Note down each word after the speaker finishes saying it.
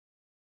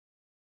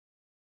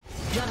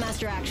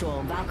Jumpmaster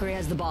actual. Valkyrie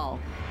has the ball.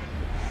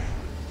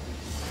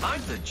 I'm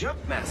the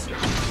jump master.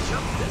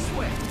 Jump this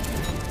way.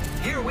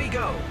 Here we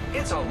go.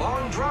 It's a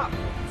long drop.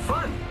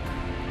 Fun.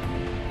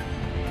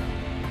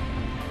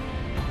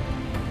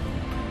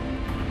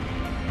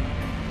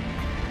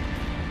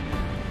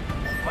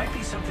 Might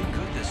be something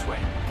good this way.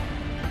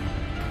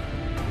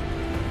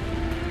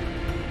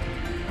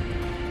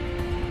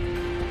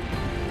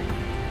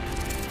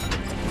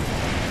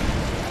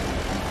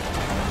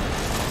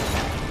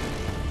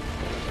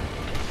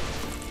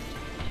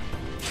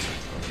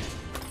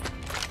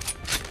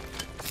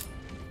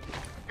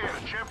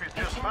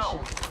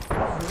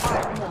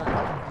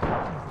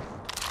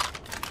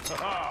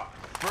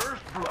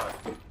 First blood.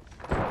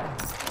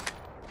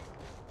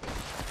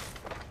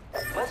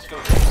 Let's go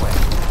this way.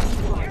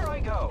 Here I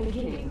go.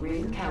 Beginning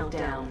ring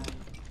countdown.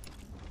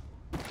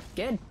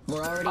 Good.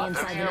 We're already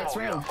inside the next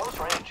ring. Close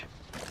range.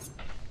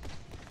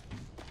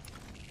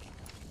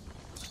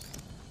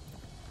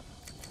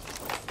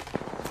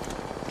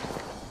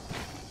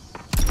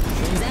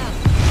 Rings out.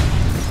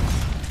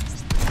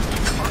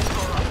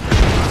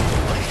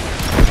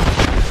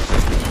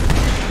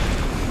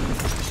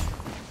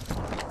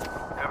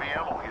 Heavy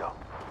ammo here.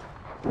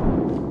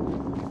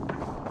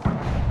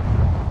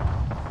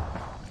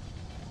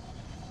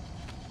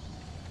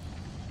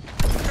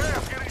 Hey,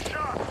 I'm getting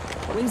shot.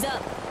 Wings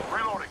up.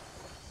 Reloading.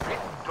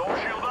 Don't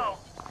shield out.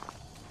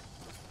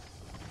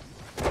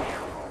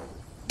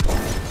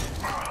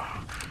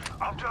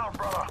 I'm down,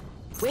 brother.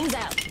 Wings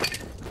out.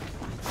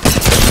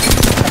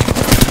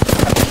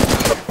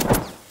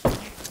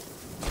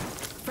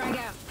 Frag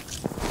out.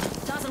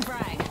 Toss and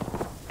frag.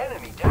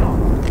 Enemy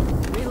down.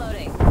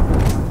 Reloading.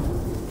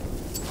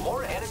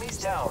 More enemies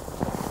down.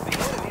 The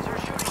enemies are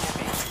shooting at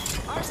me.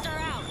 R-Star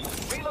out.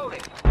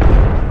 Reloading.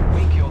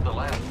 We killed the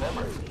last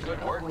member.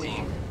 Good work,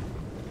 team.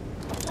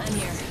 I'm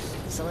here.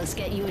 So let's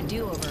get you a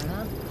do-over,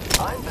 huh?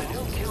 I'm the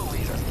new kill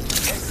leader.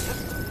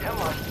 Come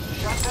on.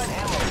 Shotgun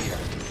ammo here.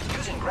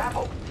 Using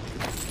grapple.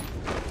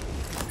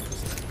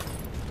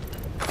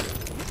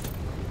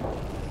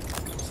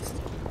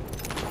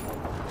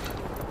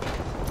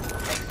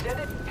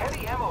 Extended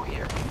heavy ammo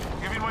here.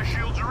 Giving my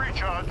shields a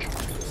recharge.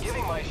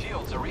 Giving my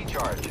shields a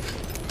recharge.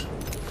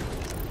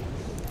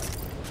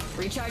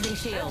 Recharging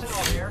shields.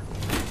 Sentinel here.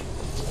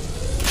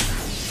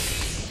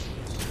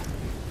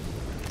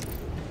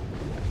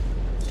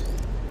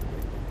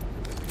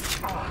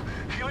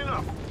 Healing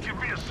up. Give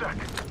me a sec.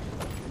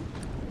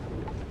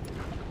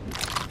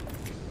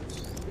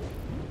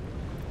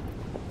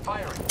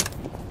 Firing.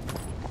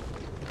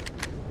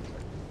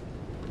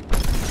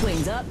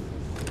 Wings up.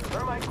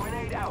 Thermite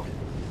grenade out.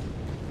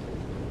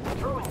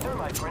 Throwing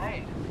thermite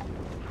grenade.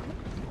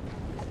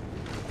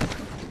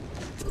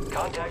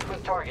 Contact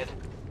with target.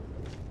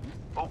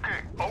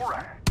 Okay,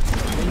 alright.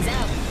 Wings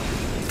out.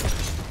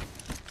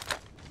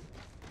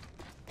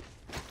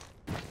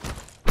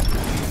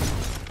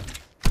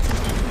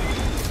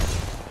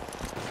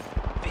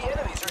 The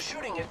enemies are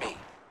shooting at me.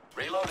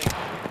 Reloading.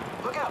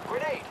 Look out,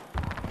 grenade.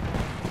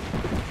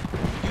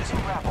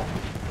 Using grapple.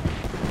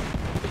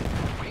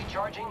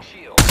 Recharging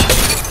shield.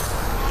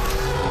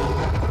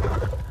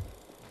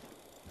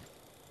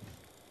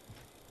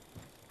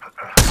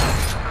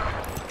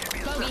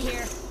 Bogey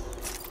here.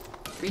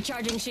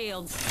 Recharging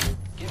shields.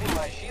 Giving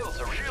my shields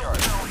a Shield recharge.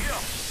 cell here.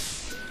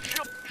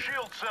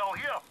 Shield cell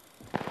here.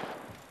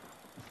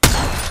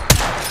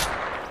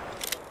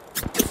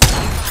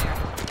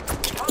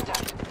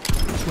 Contact.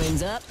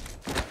 Wings up.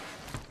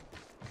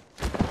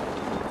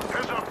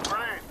 Heads up,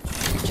 grenade.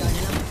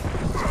 Recharging them.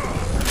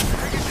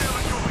 Taking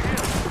damage over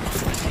here.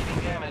 Receiving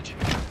damage.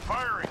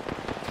 Firing.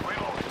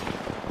 Reloading.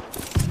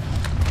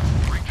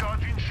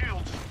 Recharging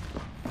shields.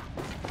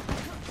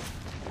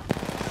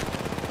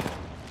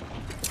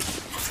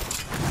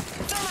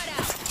 Thermite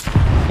out.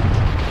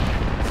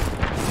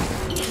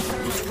 Eating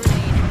thermite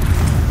grenade.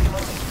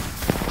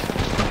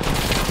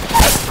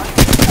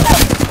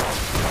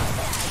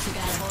 You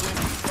got it, hold it.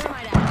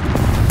 Thermite out.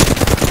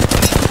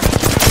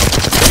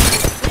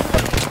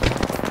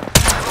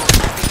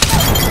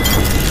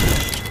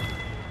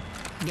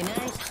 Good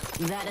night.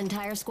 That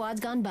entire squad's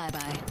gone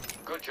bye-bye.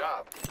 Good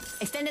job.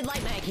 Extended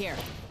light mag here.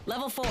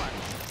 Level 4.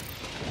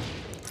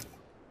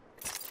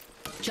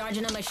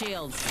 Charging on my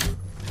shields.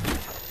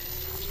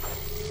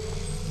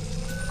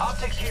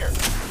 Optics here.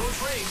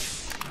 Close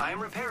range. I am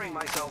repairing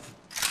myself.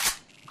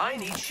 I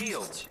need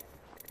shields.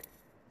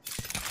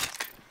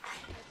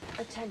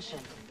 Attention.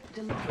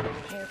 Delivering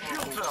care Shield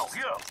package. cell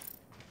here.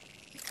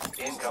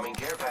 Incoming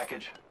care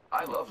package.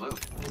 I love loot.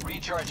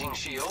 Recharging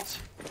shields.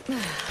 Hold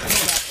up.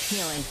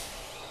 Healing.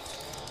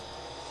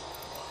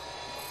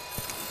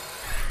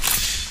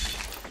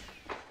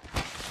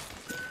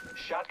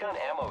 Shotgun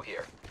ammo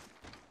here.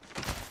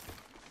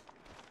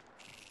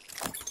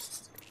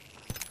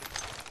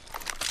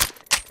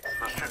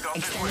 Let's check out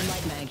this Extended way.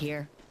 light mag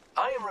here.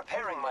 I am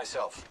repairing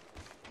myself.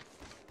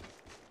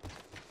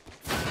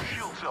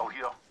 Shield cell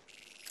here.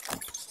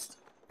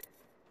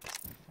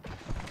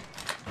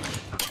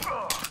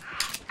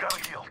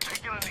 Gotta heal.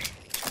 Taking a knee.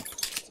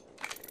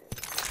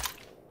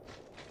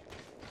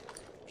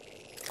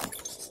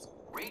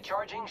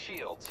 Recharging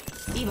shields.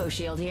 Evo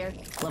shield here.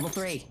 Level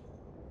 3.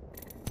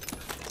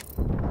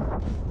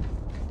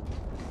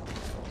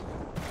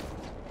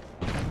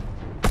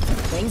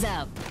 Wings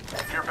out.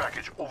 Care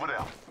package over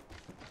there.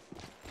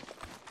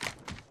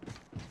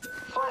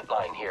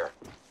 Flatline here.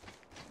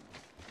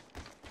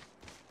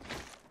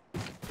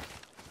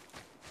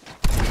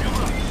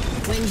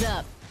 Wings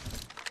up.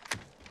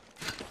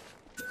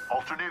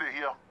 Alternator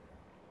here.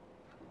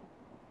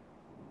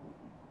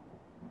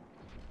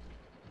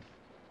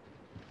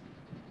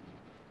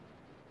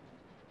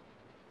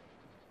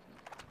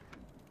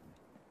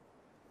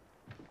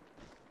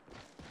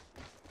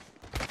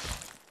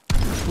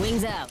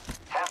 Wings out.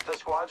 Half the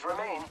squads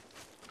remain.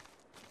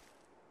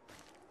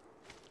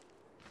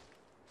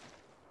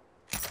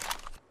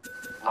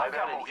 I've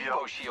got an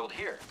Evo shield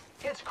here.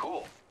 It's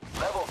cool.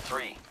 Level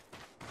 3.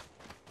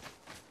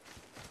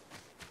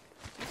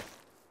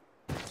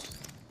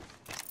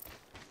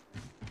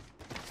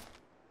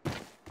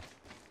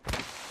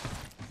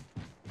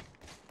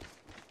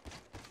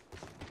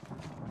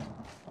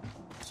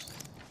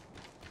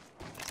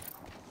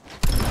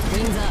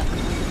 Wings up.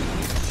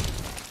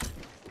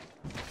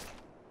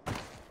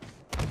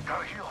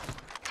 Gotta heal.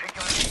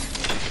 Taking a knee.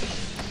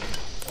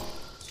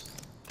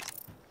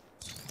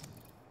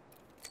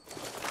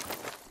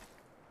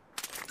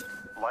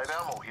 Light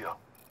ammo here.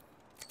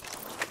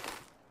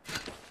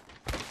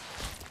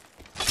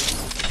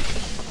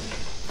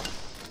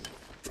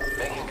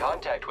 Making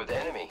contact with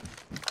enemy.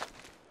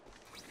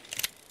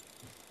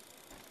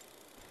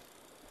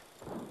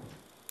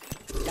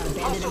 Got a bandit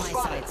in Hostile my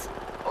spotted. sights.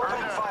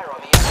 Opening fire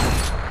on the enemy.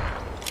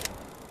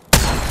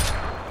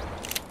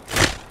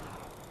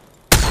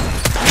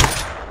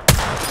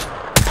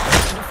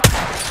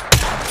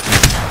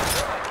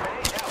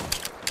 Grenade out.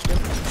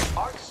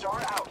 Arc star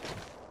out.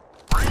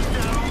 Bring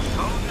down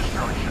some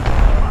destruction.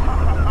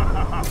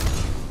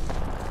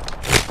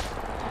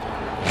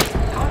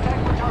 Contact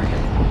for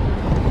target.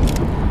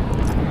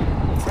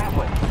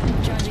 Grappling.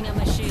 Charging up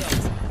my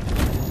shields.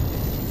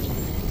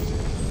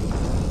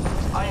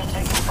 I am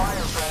taking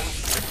fire, friends.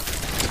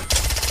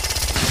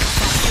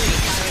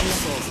 Firing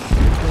missiles.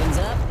 Wings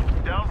up.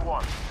 Down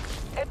one.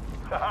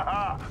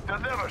 They'll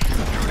never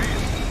shoot through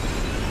these.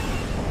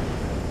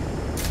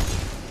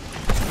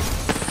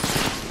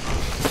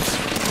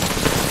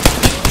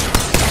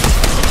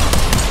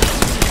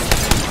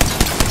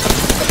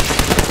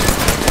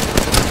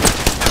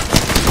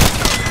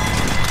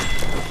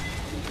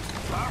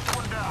 Last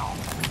one down.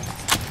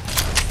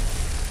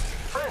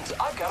 Friends,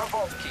 I've got a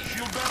vault key.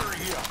 Shield battery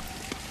here.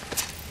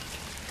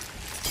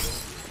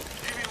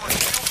 Giving my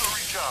shield to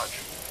recharge.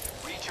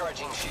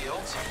 Recharging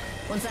shields.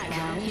 One sec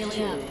now.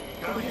 Healing up.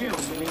 Gotta heal.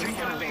 Taking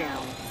a knee.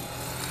 Down.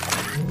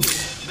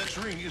 Next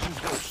ring isn't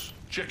close.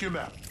 Check your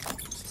map.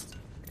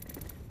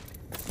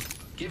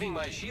 Giving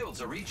my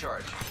shields a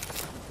recharge.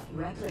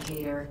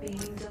 Replicator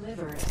being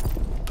delivered.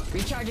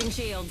 Recharging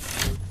shields.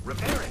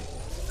 Repairing.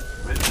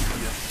 Ready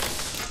here.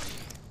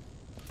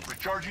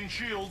 Recharging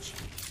shields.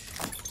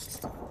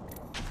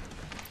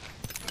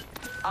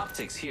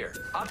 Optics here.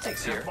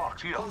 Optics here.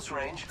 Box here. Close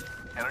range.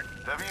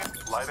 Heavy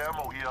light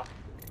ammo here.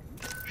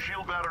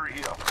 Shield battery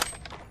here.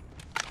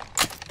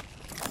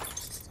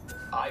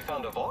 I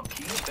found a vault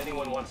key if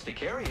anyone wants to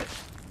carry it.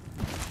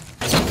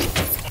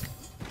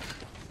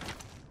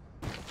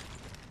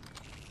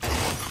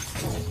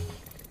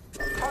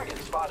 Target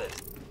spotted.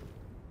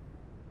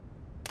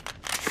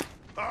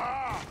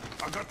 Ah!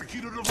 I got the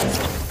key to the vault.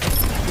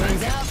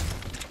 Wings up.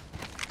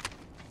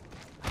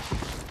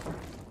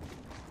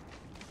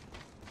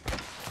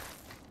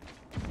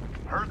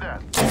 Heard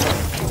that.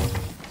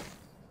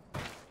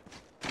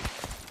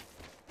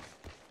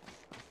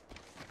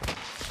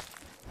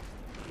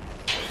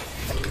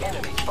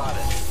 Enemy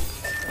spotted.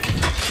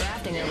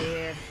 Crafting over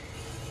here.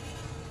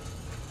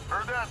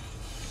 Heard that.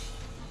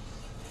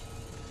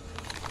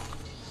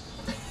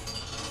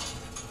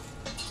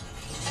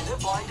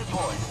 Zipline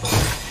deployed.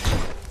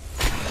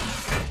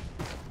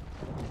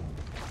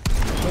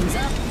 Wings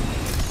up.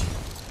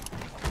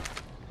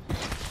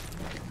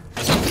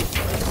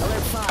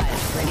 Alert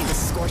 5. Ready to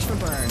scorch for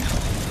burn.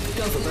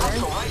 Go for burn.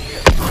 Hostile right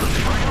here.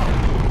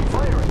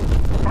 Firing.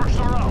 First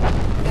are out.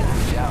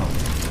 Enemy down.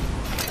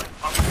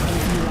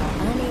 If you are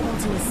unable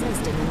to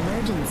assist in an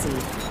emergency,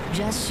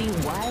 just shoot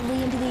wildly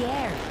into the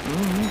air.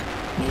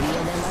 Maybe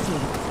you'll get lucky.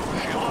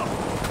 Shield up.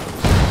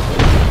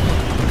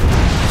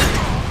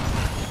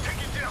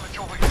 Taking damage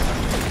over here.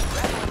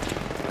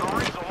 The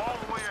ring's a long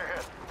way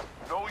ahead.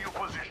 Know your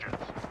positions.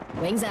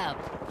 Wings out.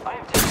 I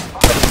am taking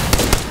fire.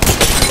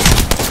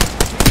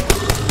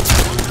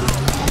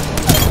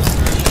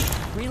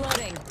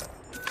 Reloading.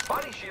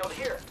 Body shield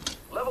here.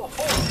 Level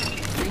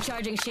 4.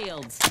 Recharging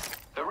shields.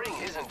 The ring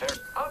isn't very...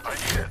 I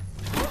Optics. need it.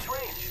 Close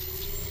range.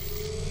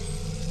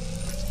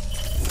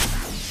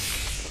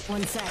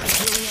 One sec.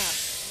 Healing up.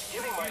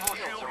 Giving my Evo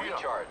shields shield a here.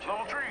 recharge.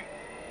 Level 3.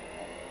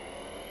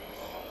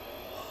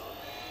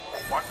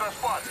 Watch that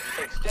spot.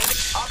 Extended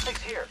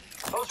optics here.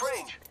 Close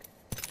range.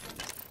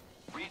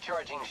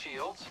 Recharging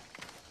shields.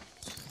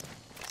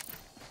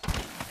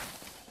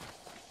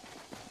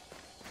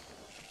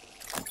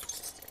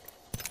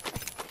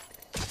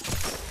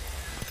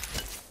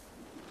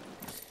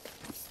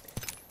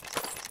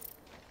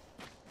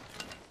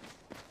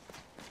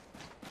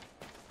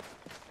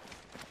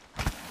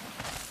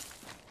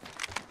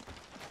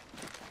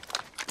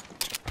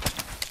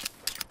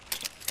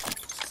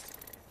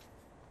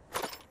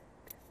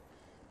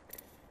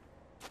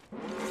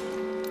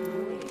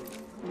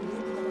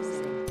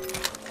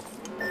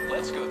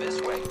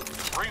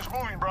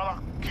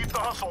 brother. Keep the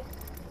hustle.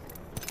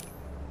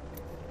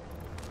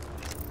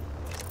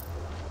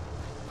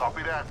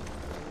 Copy that.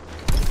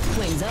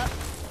 Wings up.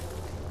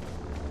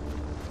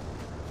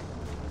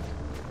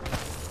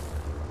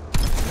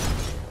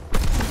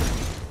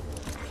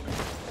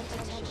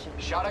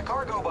 Shot a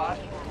cargo bot.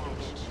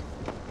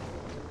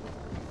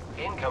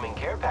 Incoming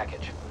care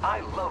package.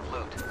 I love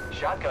loot.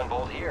 Shotgun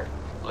bolt here.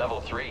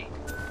 Level 3.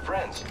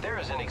 Friends, there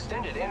is an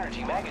extended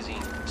energy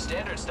magazine.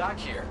 Standard stock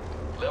here.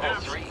 Level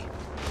 3.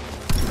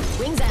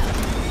 Wings out.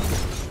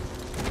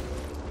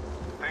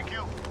 Thank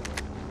you.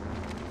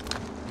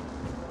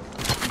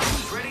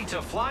 Ready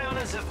to fly on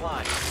a zip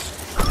line.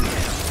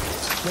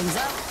 Wings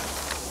up.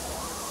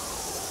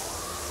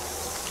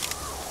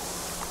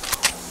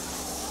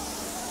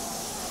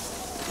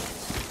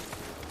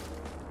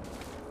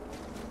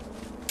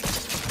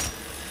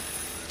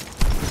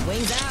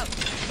 Wings out.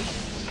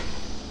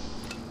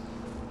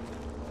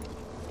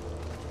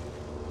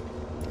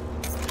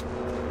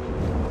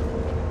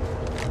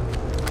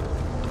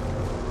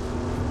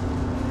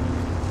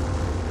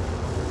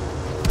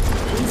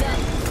 Wings up.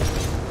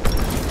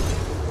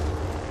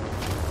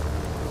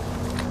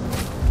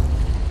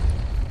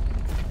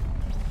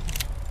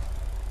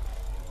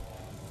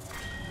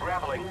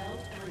 Grappling. Round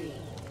 3.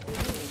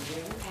 Beginning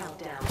ring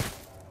countdown.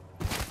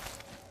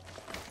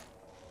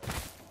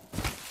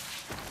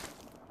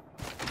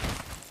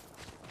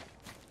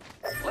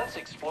 Let's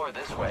explore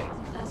this way.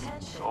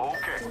 Attention.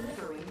 Okay.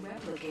 Delivering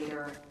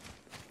replicator.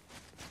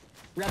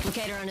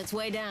 Replicator on its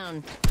way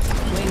down.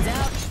 Wings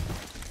out.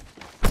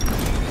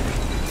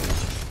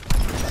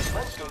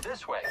 Let's go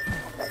this way.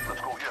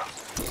 Let's go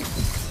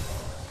here.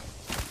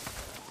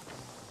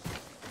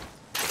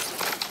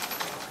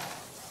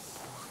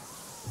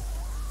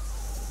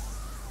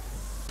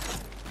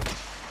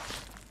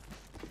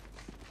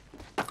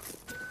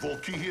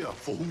 Vault key here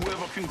for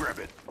whoever can grab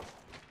it.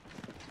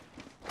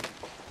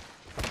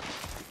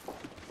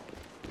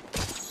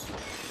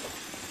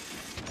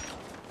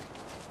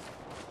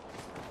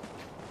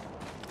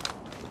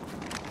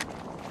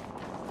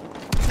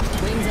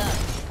 Wings up.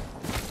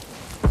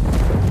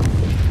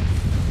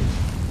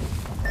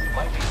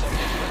 Might be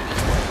something good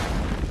this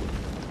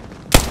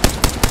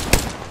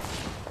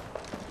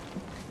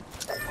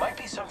way. Might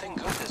be something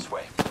good this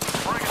way.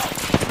 Bring it.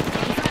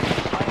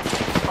 I'm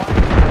taking fire.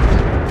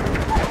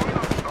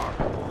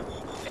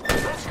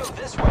 Let's go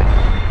this way.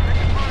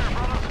 Taking fire,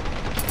 brother.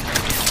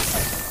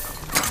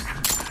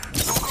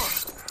 No good.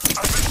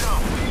 I've been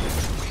down.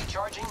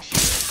 Recharging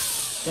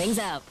shield. Wings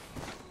out.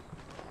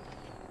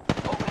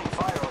 Opening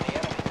fire on the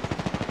enemy.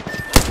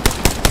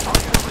 I'll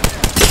get over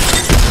there.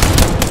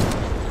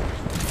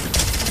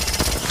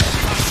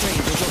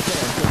 Great, visual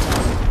clear. Good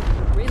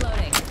job.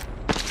 Reloading.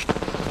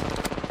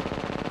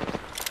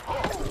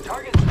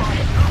 Target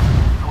spotted.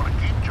 Gonna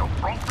keep your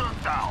broker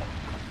down.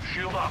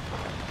 Shield up.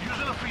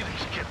 Using a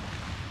Phoenix kit.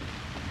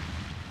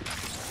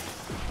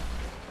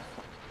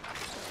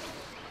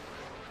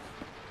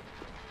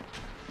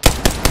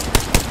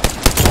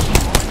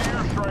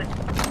 Airstrike.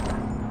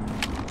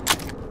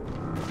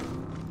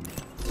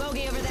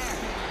 Bogey over there.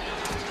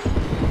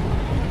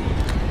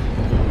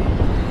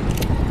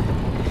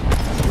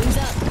 Wings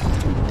up.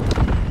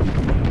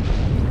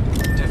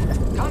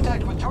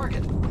 Contact with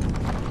target.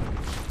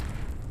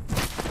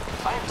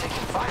 I am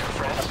taking fire,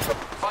 friends.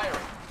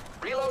 Firing.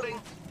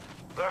 Reloading.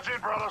 That's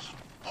it, brothers.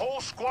 Whole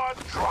squad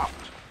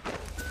dropped.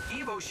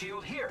 Evo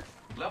shield here.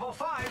 Level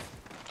 5.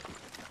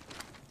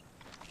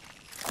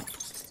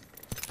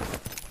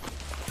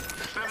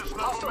 Send us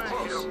another Hostile man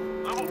close. here.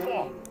 Level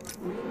 4.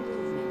 Ring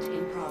movement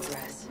in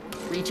progress.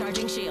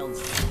 Recharging shields.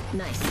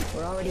 Nice.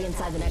 We're already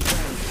inside the next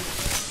ring.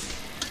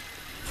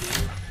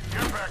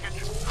 Care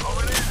package.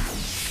 Coming in.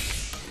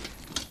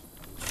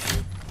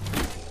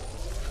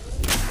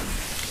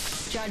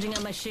 Charging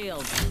on my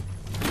shield.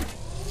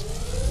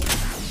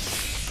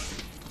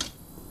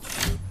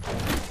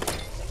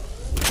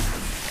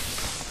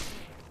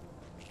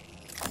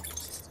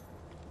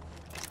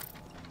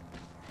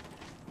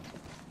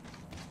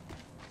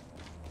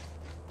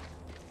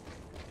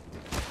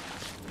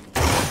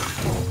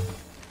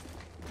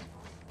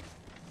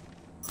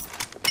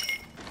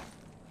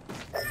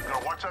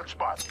 Gonna watch that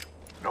spot.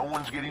 No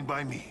one's getting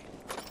by me.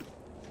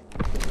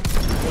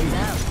 Wings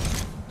out.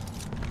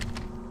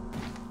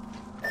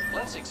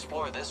 Let's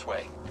explore this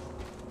way.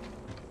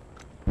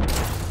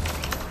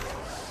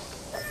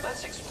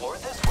 Let's explore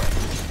this way.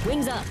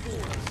 Wings up.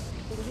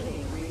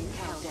 Beginning ring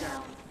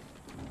countdown.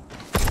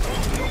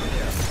 Over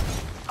there.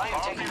 I am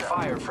Copy taking that.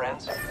 fire,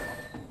 friends.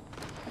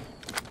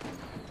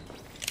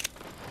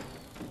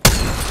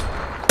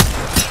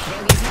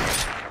 Bogey's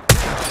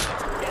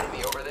hit.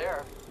 Enemy over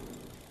there.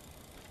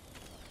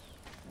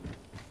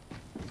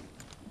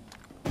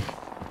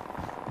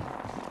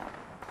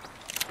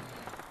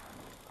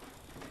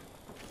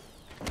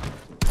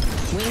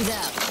 Wings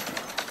out.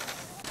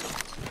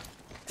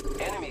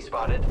 Enemy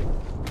spotted.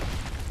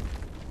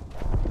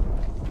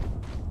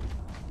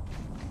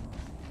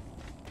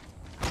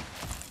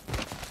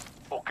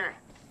 Okay.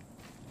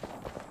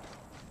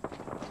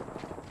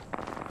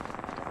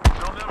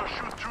 They'll never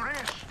shoot through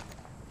this.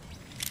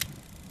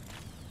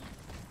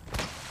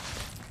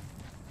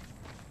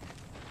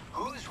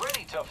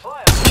 gonna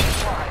fly up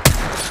this line.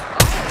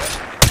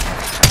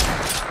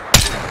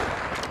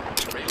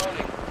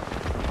 Reloading.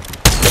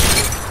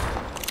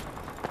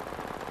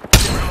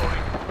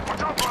 Reloading.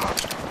 Watch out, brother!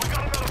 We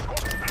got another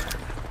squad!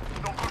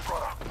 No good,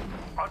 brother.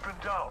 I've been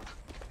downed.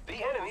 The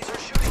enemies are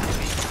shooting at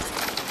me.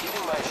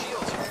 Giving my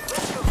shields.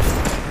 Let's go.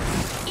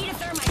 Eat a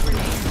thermite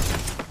grenade.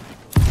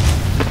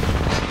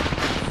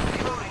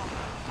 Reloading.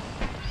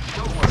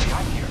 Don't worry,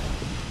 I'm here.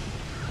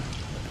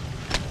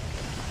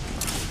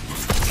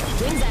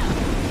 Wings out.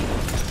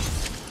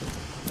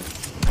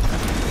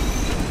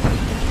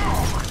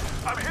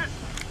 I'm hit!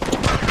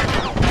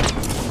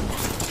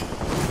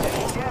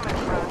 Taking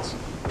damage, friends.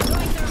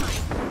 Throwing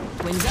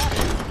thermite. Wings up.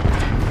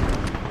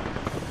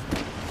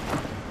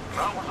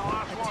 That was the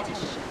last one.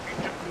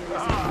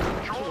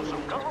 Show us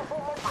some cover for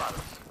my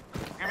brothers.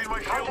 Give me my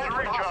shield Contact to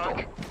with hostile.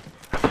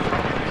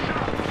 recharge.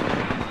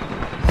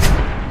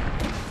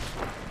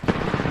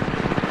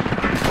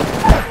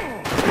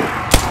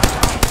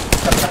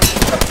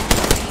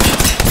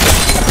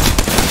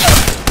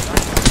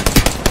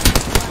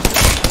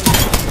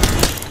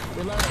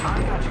 Reloading.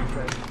 I got you,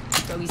 friend.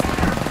 Go east.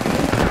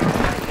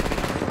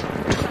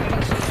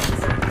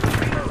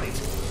 Reloading.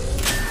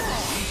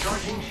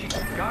 Recharging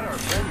shield. Got our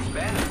friend's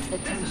banner.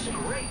 This is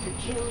great. The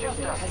kill Just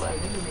leader us has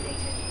left. been eliminated.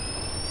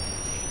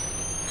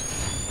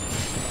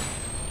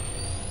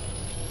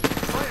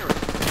 Firing.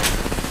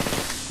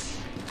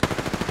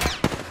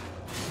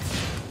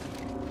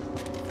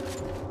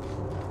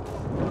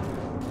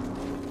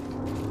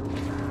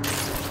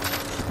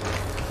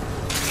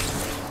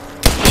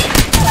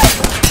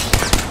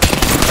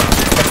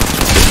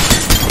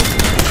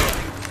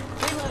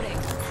 Reloading.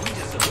 We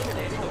just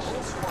eliminated the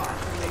whole squad.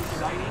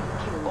 Exciting.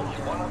 Only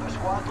one other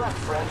squad left,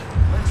 friend.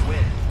 Let's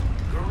win.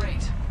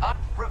 Great. Up.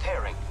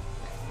 Repairing.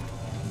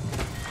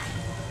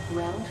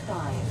 Round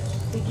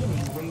 5.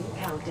 Beginning ring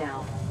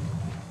countdown.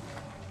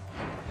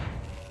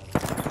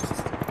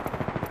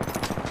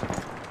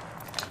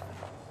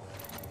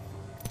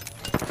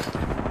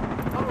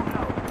 Oh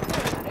no.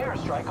 There's an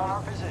airstrike on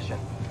our position.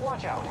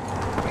 Watch out.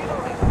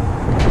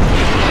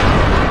 Reloading.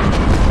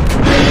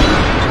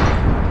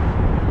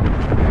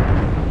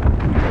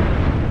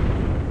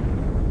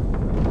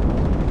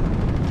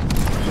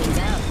 Wings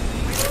out.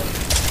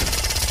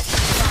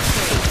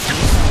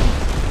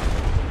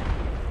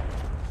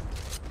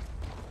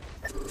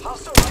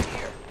 Hostile right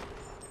here.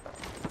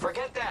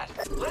 Forget that.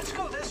 Let's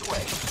go this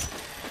way.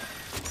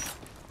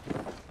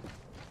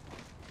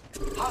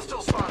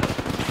 Hostile spotted.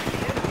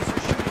 The enemies are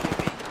shooting at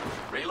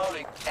me.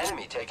 Reloading.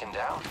 Enemy taken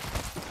down.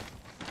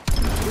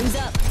 Wings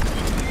up.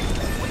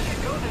 We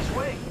can go this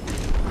way.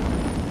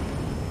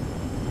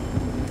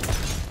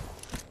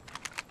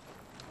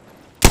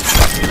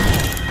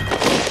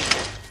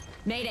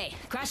 Mayday.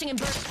 Crashing and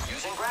burn.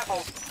 Using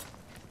grapple.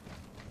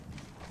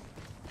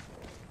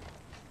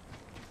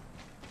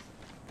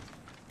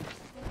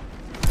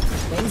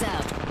 Wings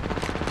out.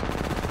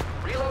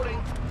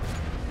 Reloading.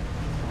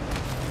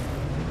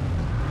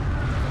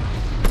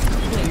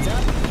 Wings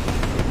up.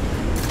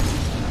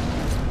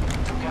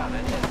 Took out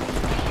an enemy.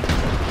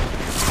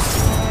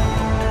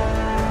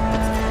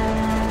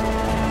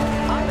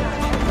 I got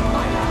you.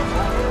 I got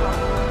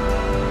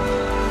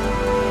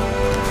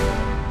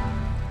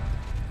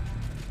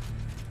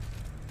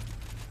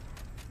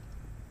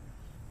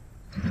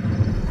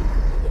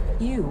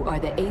You are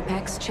the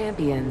Apex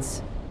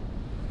Champions.